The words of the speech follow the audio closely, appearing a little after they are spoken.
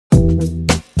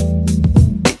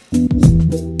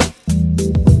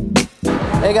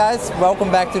Hey guys,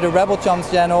 welcome back to the Rebel Chums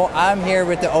channel. I'm here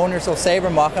with the owners of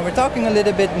Sabermach and we're talking a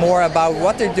little bit more about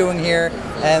what they're doing here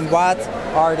and what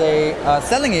are they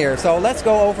selling here. So let's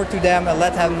go over to them and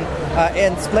let them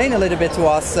explain a little bit to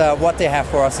us what they have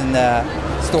for us in the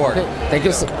store. Okay. Thank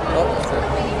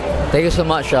you so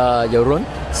much, Jeroen.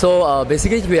 So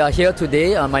basically we are here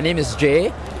today. My name is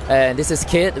Jay and this is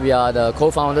Kit. We are the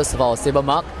co-founders of our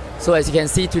Sabermach. So as you can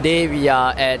see today, we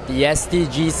are at the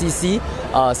STGCC,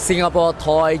 Singapore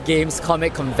Toy Games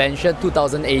Comic Convention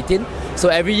 2018. So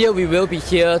every year we will be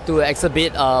here to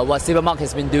exhibit what Sabermach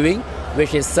has been doing,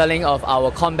 which is selling of our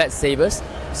combat sabers.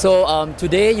 So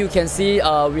today you can see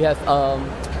we have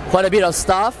quite a bit of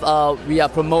stuff. We are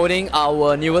promoting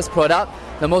our newest product,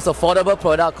 the most affordable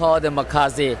product called the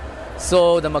Makaze.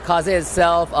 So the Makaze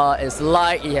itself is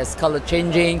light, it has color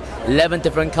changing, 11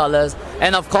 different colors,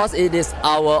 and of course it is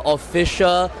our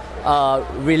official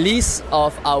release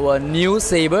of our new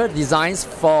saber designs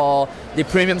for the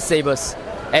premium sabers,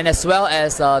 and as well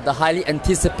as the highly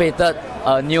anticipated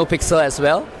NeoPixel as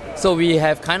well. So we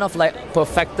have kind of like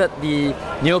perfected the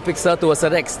NeoPixel to a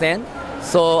certain extent.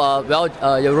 So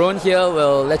Jeroen here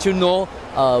will let you know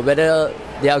whether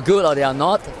they are good or they are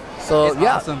not. So it's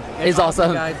yeah, awesome. it's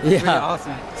awesome. Guys. Yeah, really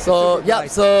awesome. So yeah,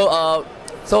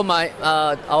 so my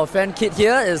our friend Kit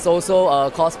here is also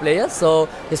a cosplayer. So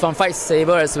he's from Fight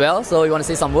Saber as well. So you want to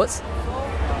say some words?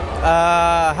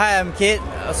 Hi, I'm Kit.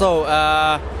 So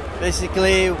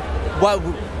basically, what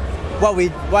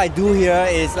I do here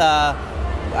is I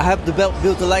have to build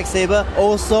the lightsaber.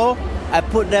 Also, I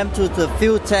put them to the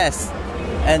field test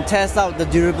and test out the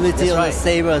durability of the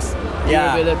sabers.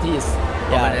 Durabilities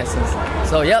of an essence.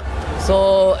 So yep.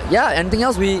 So yeah, anything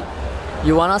else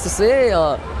you want us to say?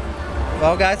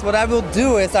 Well guys, what I will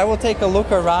do is I will take a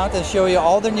look around and show you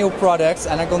all the new products,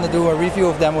 and I'm going to do a review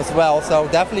of them as well, so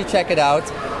definitely check it out.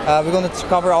 We're going to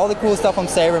cover all the cool stuff from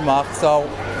Sabermach, so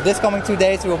this coming 2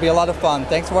 days will be a lot of fun.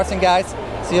 Thanks for watching guys,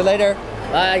 see you later.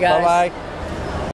 Bye guys. Bye bye.